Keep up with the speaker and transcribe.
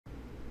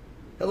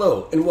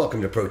Hello and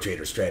welcome to Pro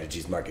Trader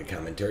Strategies Market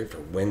Commentary for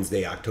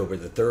Wednesday, October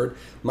the 3rd.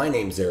 My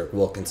name's Eric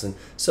Wilkinson.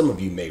 Some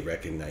of you may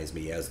recognize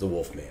me as the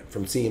Wolfman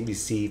from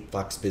CNBC,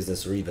 Fox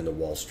Business, or even the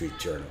Wall Street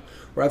Journal,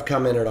 where I've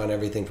commented on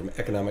everything from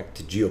economic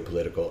to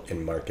geopolitical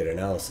and market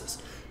analysis.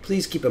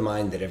 Please keep in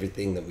mind that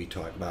everything that we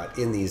talk about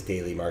in these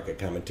daily market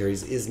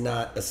commentaries is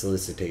not a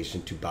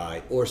solicitation to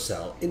buy or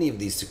sell any of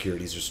these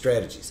securities or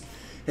strategies.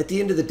 At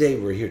the end of the day,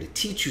 we're here to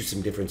teach you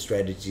some different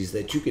strategies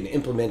that you can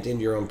implement in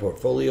your own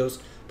portfolios,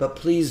 but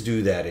please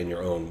do that in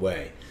your own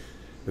way.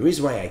 The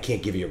reason why I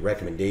can't give you a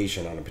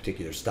recommendation on a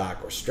particular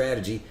stock or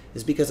strategy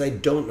is because I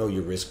don't know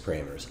your risk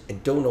parameters. I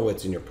don't know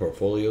what's in your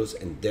portfolios,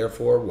 and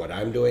therefore what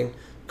I'm doing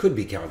could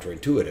be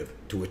counterintuitive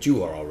to what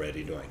you are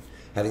already doing.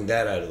 Having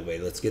that out of the way,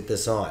 let's get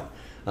this on.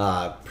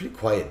 Pretty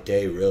quiet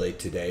day really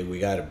today. We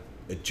got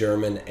a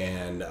German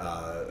and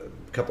a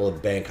couple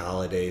of bank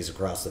holidays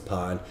across the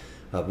pond.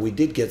 We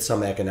did get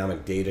some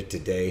economic data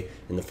today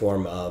in the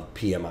form of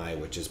PMI,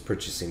 which is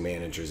Purchasing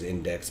Managers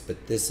Index,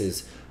 but this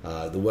is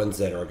the ones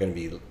that are going to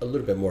be a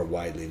little bit more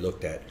widely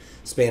looked at.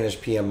 Spanish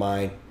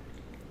PMI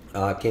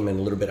came in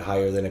a little bit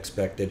higher than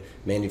expected.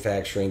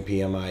 Manufacturing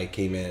PMI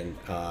came in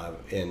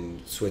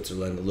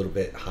Switzerland a little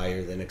bit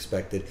higher than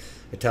expected.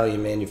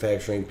 Italian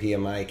manufacturing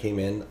PMI came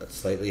in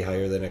slightly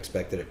higher than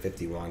expected at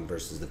 51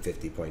 versus the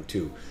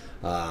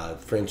 50.2.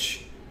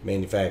 French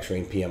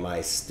manufacturing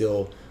PMI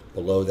still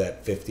below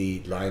that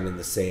 50 line in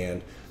the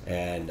sand,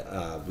 and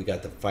we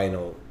got the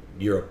final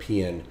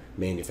European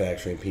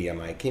manufacturing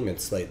PMI came in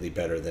slightly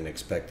better than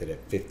expected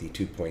at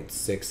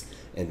 52.6,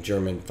 and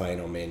German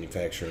final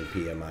manufacturing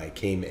PMI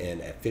came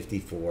in at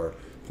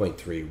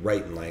 54.3,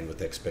 right in line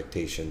with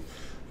expectation.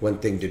 One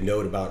thing to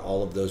note about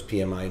all of those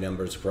PMI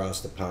numbers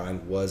across the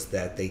pond was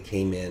that they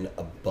came in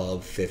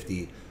above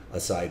 50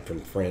 aside from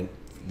the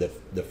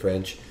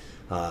French.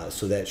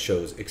 So that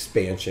shows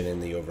expansion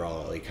in the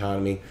overall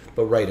economy,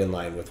 but right in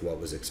line with what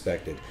was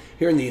expected.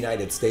 Here in the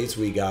United States,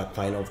 we got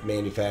final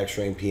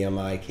manufacturing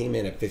PMI came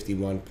in at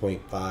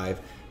 51.5,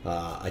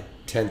 a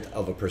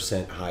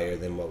 0.1% higher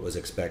than what was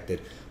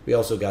expected. We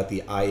also got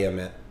the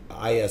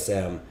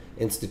ISM,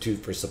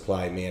 Institute for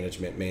Supply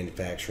Management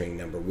manufacturing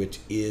number, which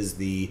is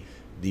the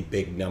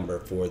big number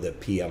for the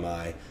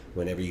PMI.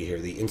 Whenever you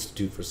hear the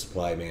Institute for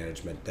Supply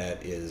Management,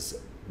 that is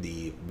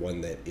the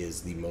one that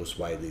is the most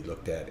widely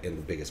looked at and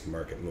the biggest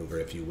market mover,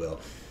 if you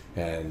will.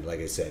 And like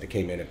I said, it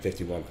came in at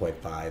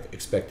 51.5,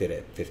 expected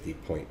at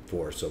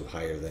 50.4, so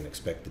higher than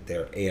expected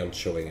there, and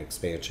showing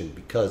expansion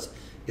because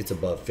it's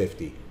above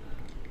 50.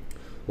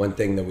 One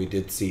thing that we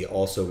did see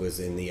also was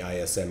in the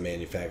ISM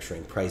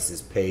manufacturing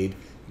prices paid.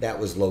 That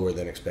was lower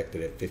than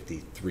expected at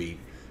 53.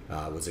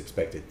 Was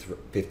expected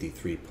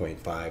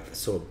 53.5,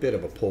 so a bit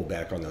of a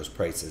pullback on those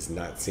prices,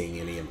 not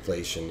seeing any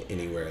inflation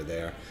anywhere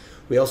there.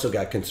 We also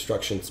got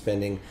construction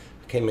spending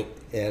came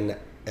in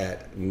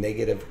at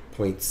negative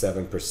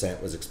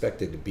 0.7%, was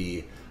expected to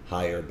be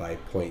higher by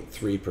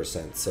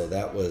 0.3%, so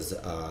that was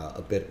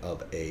a bit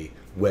of a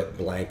wet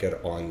blanket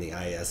on the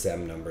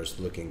ISM numbers,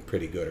 looking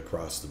pretty good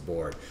across the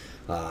board.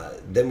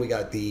 Then we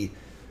got the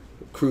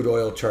crude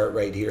oil chart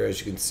right here. As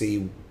you can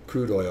see,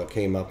 crude oil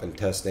came up in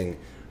testing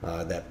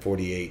that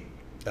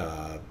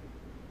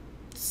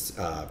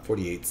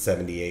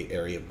 48.78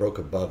 area, broke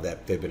above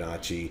that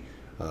Fibonacci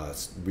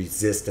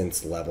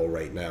resistance level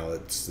right now.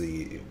 It's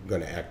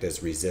going to act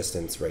as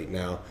resistance right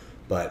now,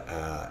 but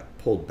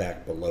pulled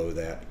back below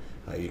that.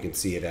 You can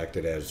see it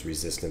acted as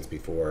resistance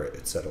before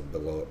it settled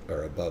below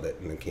or above it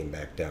and then came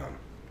back down.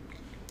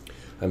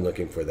 I'm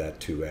looking for that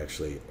to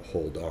actually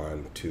hold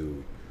on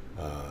to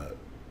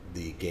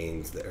the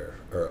gains there,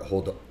 or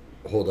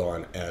hold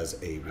on as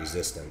a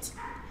resistance.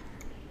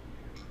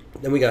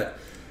 Then we got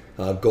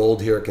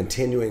gold here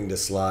continuing to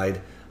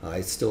slide.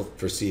 I still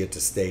foresee it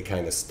to stay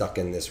kind of stuck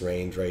in this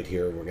range right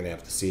here. We're going to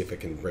have to see if it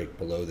can break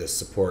below this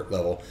support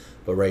level.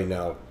 But right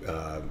now,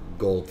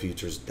 gold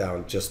futures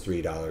down just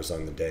 $3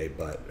 on the day,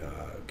 but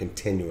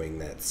continuing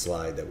that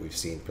slide that we've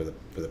seen for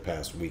the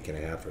past week and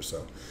a half or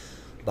so.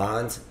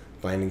 Bonds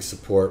finding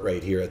support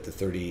right here at the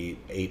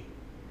 38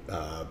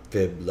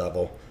 fib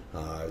level.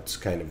 It's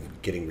kind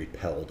of getting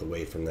repelled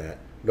away from that.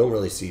 Don't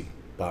really see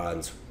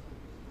bonds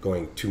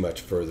going too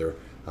much further.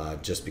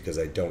 Just because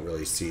I don't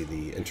really see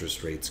the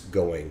interest rates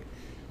going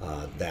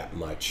that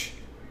much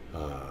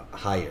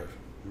higher.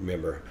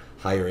 Remember,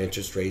 higher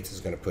interest rates is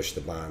going to push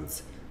the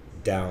bonds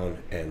down,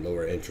 and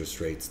lower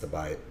interest rates, the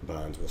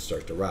bonds will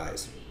start to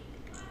rise.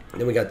 And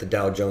then we got the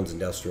Dow Jones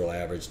Industrial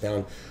Average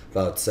down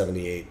about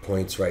 78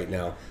 points right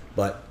now,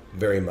 but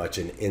very much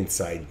an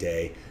inside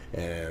day,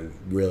 and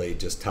really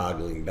just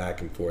toggling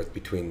back and forth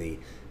between the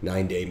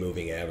 9-day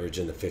moving average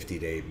and the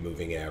 50-day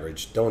moving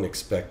average. Don't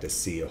expect to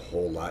see a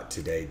whole lot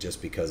today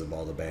just because of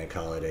all the bank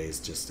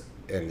holidays,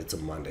 and it's a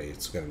Monday.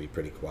 It's going to be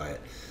pretty quiet.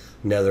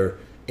 Another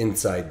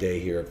inside day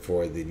here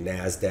for the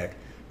NASDAQ,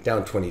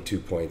 down 22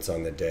 points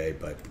on the day,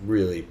 but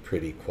really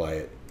pretty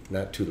quiet.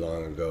 Not too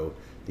long ago,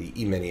 the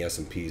E-mini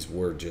S&Ps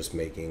were just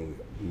making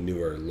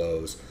newer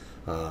lows.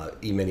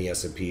 E-mini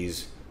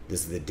S&Ps,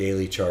 this is the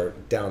daily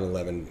chart, down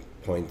 11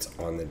 points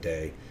on the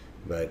day,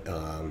 but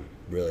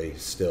really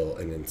still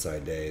an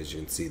inside day. As you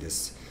can see,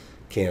 this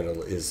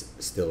candle is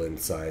still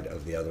inside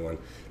of the other one.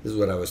 This is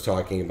what I was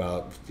talking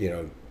about.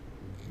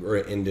 We're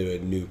into a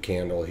new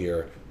candle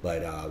here,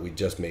 but we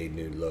just made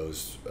new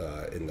lows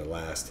in the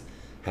last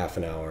half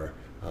an hour.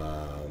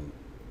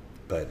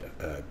 But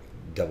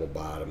double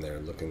bottom there,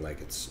 looking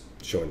like it's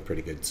showing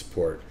pretty good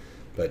support,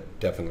 but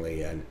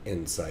definitely an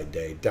inside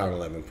day, down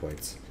 11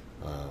 points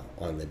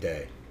on the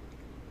day.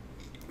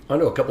 On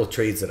to a couple of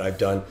trades that I've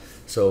done.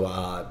 So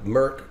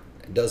MRK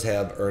does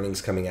have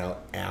earnings coming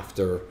out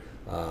after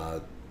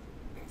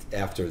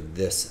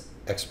this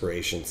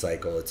expiration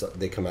cycle.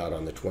 They come out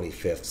on the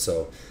 25th,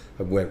 so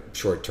I went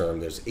short term.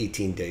 There's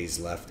 18 days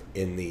left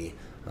in the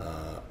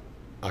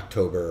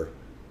October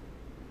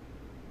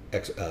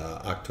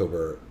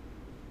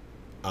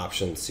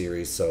option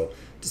series, so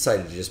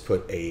decided to just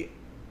put a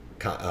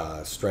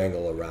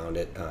strangle around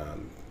it,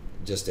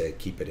 just to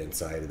keep it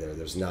inside of there.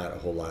 There's not a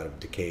whole lot of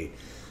decay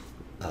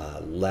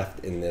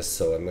left in this,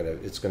 so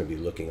it's gonna be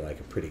looking like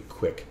a pretty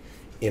quick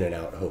in and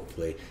out,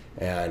 hopefully.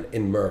 And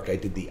in MRK, I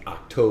did the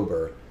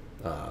October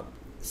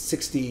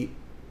 60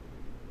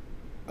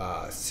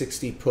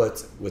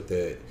 puts with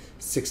the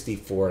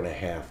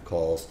 64.5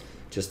 calls,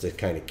 just to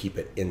kind of keep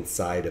it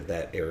inside of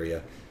that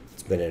area.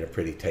 It's been in a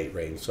pretty tight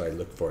range, so I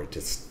look for it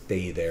to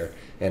stay there,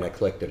 and I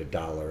collected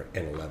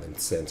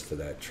 $1.11 for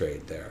that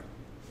trade there.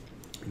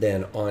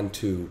 Then on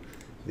to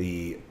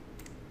the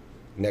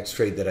next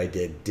trade that I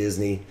did,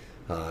 Disney.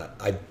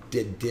 I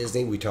did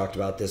Disney. We talked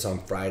about this on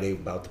Friday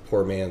about the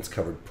Poor Man's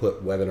Covered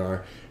Put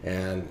webinar,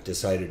 and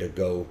decided to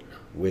go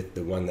with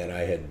the one that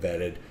I had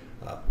vetted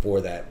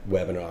for that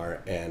webinar,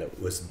 and it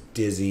was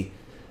Dizzy.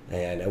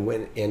 And I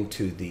went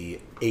into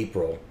the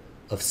April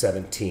of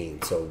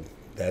 17, so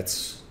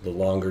that's the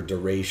longer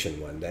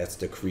duration one. That's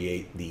to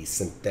create the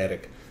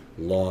synthetic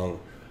long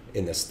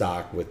in the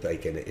stock with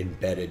like an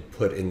embedded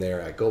put in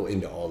there. I go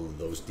into all of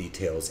those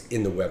details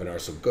in the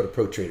webinar, so go to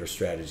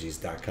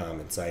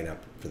protraderstrategies.com and sign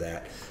up for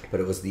that.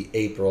 But it was the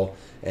April,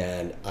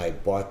 and I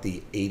bought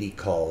the 80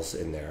 calls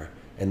in there,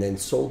 and then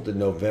sold the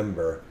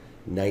November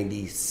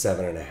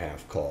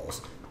 97.5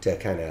 calls to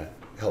kind of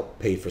help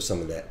pay for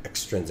some of that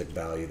extrinsic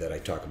value that I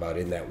talk about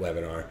in that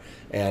webinar.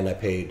 And I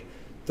paid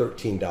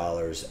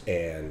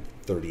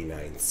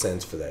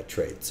 $13.39 for that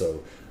trade.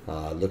 So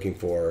looking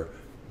for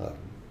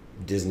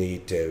Disney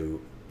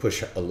to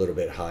push a little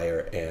bit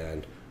higher,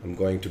 and I'm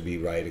going to be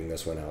writing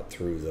this one out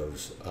through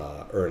those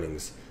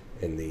earnings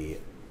in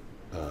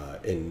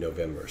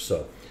November.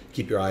 So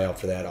keep your eye out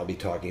for that. I'll be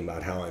talking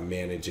about how I'm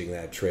managing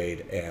that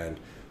trade and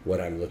what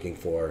I'm looking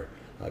for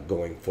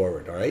going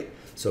forward. All right,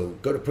 so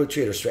go to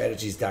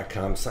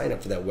protraderstrategies.com, sign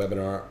up for that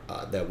webinar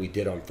that we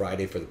did on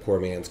Friday for the Poor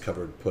Man's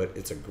Covered Put.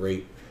 It's a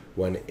great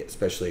one,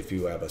 especially if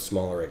you have a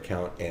smaller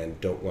account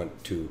and don't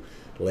want to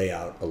lay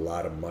out a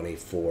lot of money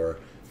for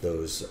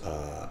those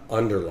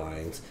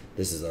underlines.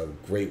 This is a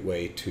great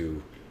way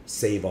to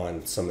save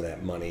on some of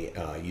that money,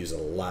 use a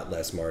lot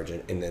less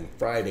margin. And then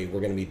Friday,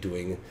 we're going to be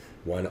doing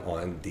one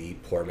on the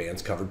Poor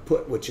Man's Covered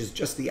Put, which is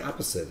just the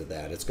opposite of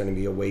that. It's going to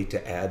be a way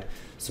to add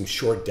some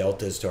short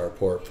deltas to our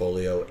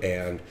portfolio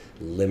and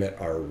limit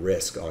our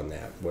risk on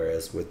that.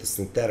 Whereas with the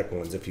synthetic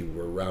ones, if you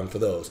were around for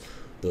those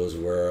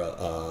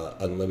were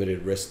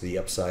unlimited risk to the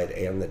upside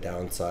and the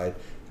downside.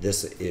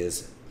 This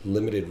is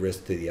limited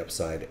risk to the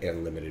upside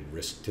and limited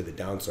risk to the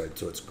downside.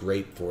 So it's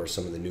great for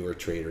some of the newer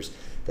traders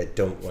that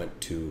don't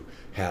want to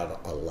have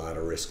a lot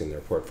of risk in their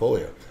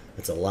portfolio.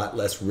 It's a lot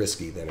less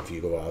risky than if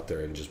you go out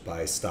there and just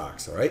buy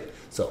stocks. All right,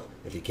 so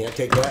if you can't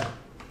take that,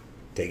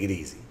 take it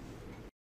easy.